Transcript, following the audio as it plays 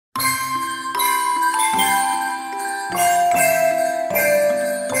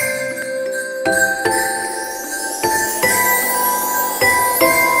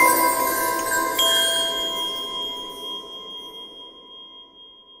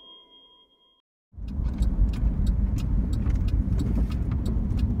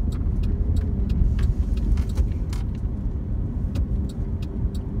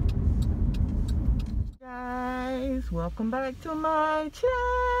welcome back to my channel.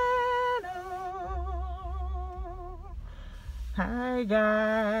 Hi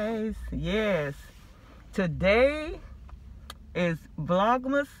guys. Yes, today is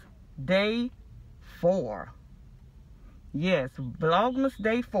Vlogmas day 4. Yes, Vlogmas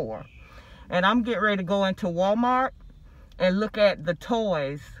day 4, and I'm getting ready to go into Walmart and look at the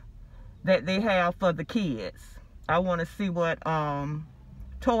toys that they have for the kids. I want to see what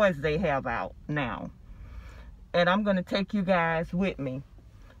toys they have out now, and I'm going to take you guys with me.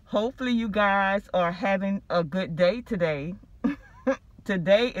 Hopefully you guys are having a good day today.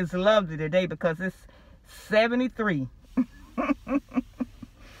 Today is lovely today because it's 73.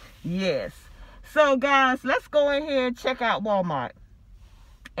 Yes. So guys, let's go in here and check out Walmart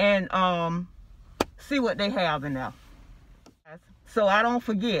and see what they have in there. So I don't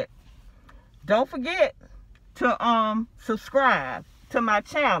forget to subscribe to my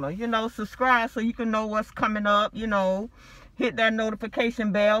channel. You know, subscribe so you can know what's coming up. You know, hit that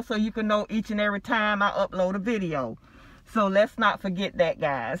notification bell so you can know each and every time I upload a video. So let's not forget that,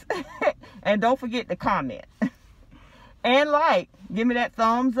 guys. And don't forget to comment and like. Give me that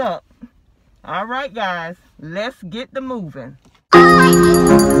thumbs up. All right, guys, let's get to moving.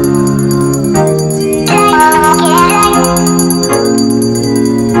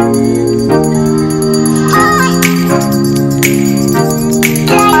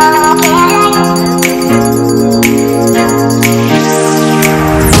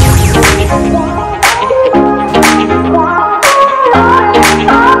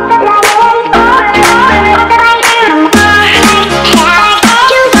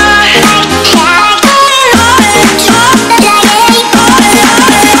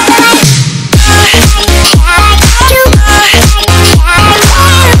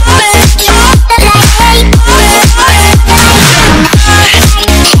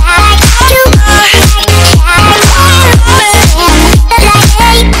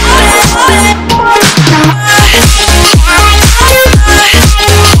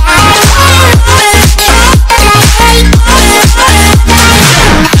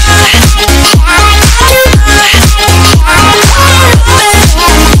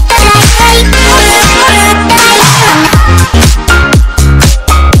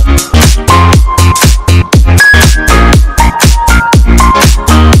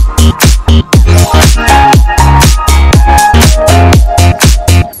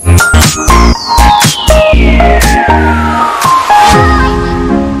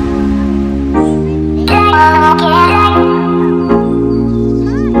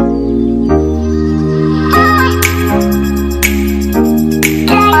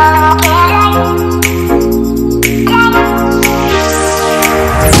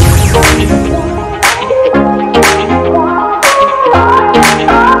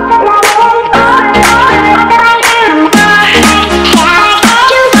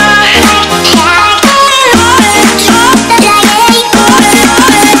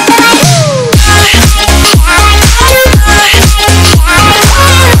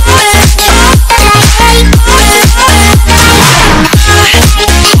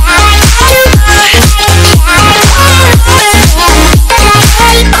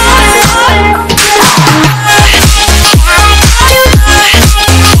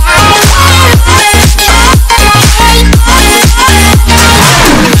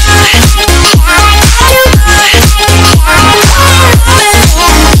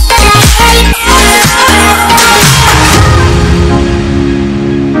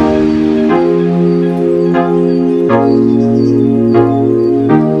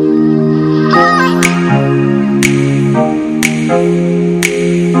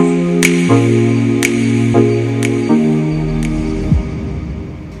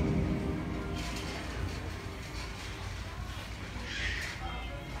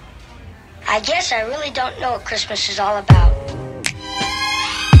 I guess I really don't know what Christmas is all about.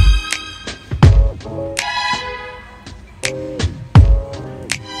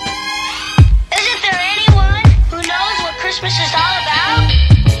 Isn't there anyone who knows what Christmas is all about?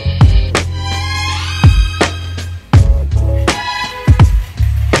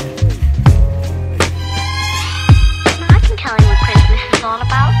 I can tell you what Christmas is all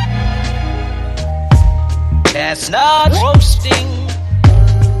about. Chestnuts roasting,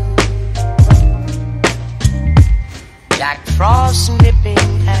 Jack Frost nipping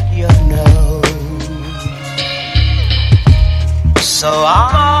at your nose. So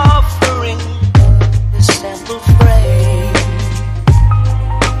I'm offering this simple phrase.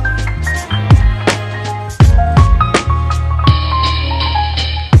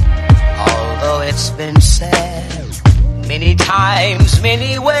 Although it's been said many times,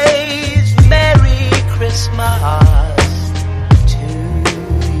 many ways, Merry Christmas.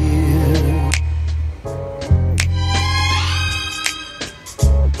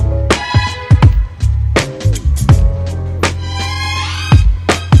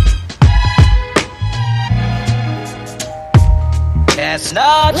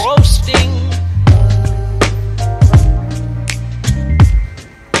 starts roasting.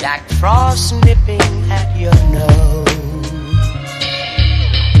 Jack Frost nipping at your nose.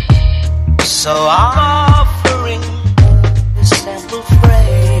 So I'm offering this simple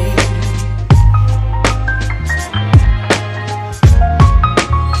phrase.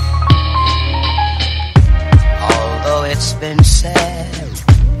 Although it's been said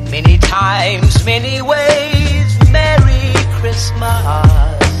many times, many ways, Merry Christmas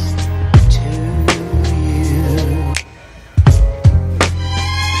to you.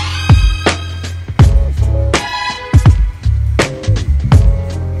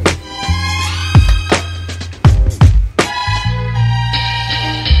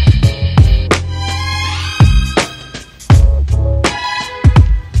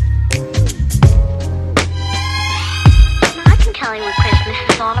 I can tell you what Christmas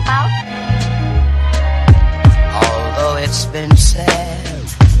is all about. Although it's been said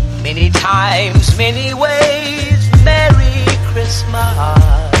many times, many ways, Merry Christmas.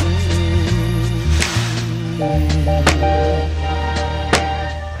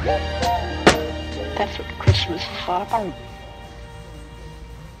 That's what Christmas is all about.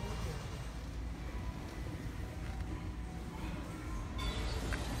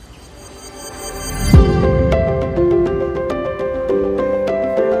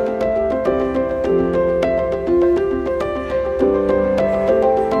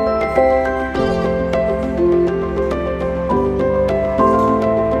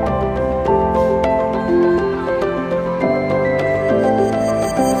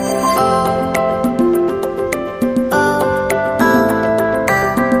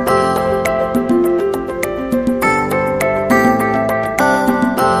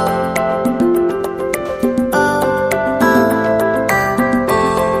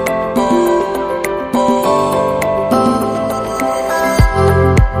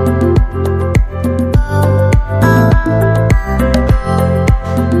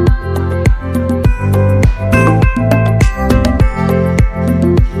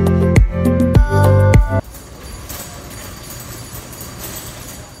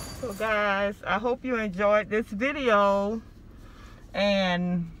 So guys, I hope you enjoyed this video,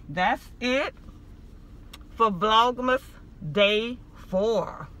 and that's it for Vlogmas Day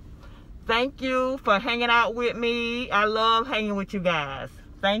 4. Thank you for hanging out with me. I love hanging with you guys.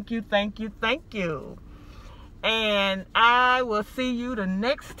 Thank you, thank you, thank you. And I will see you the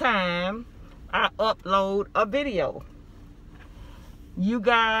next time I upload a video. You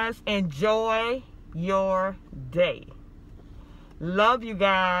guys enjoy your day. Love you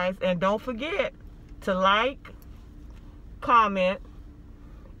guys, and don't forget to like, comment,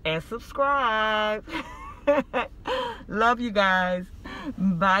 and subscribe. Love you guys.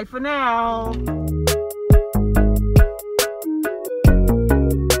 Bye for now.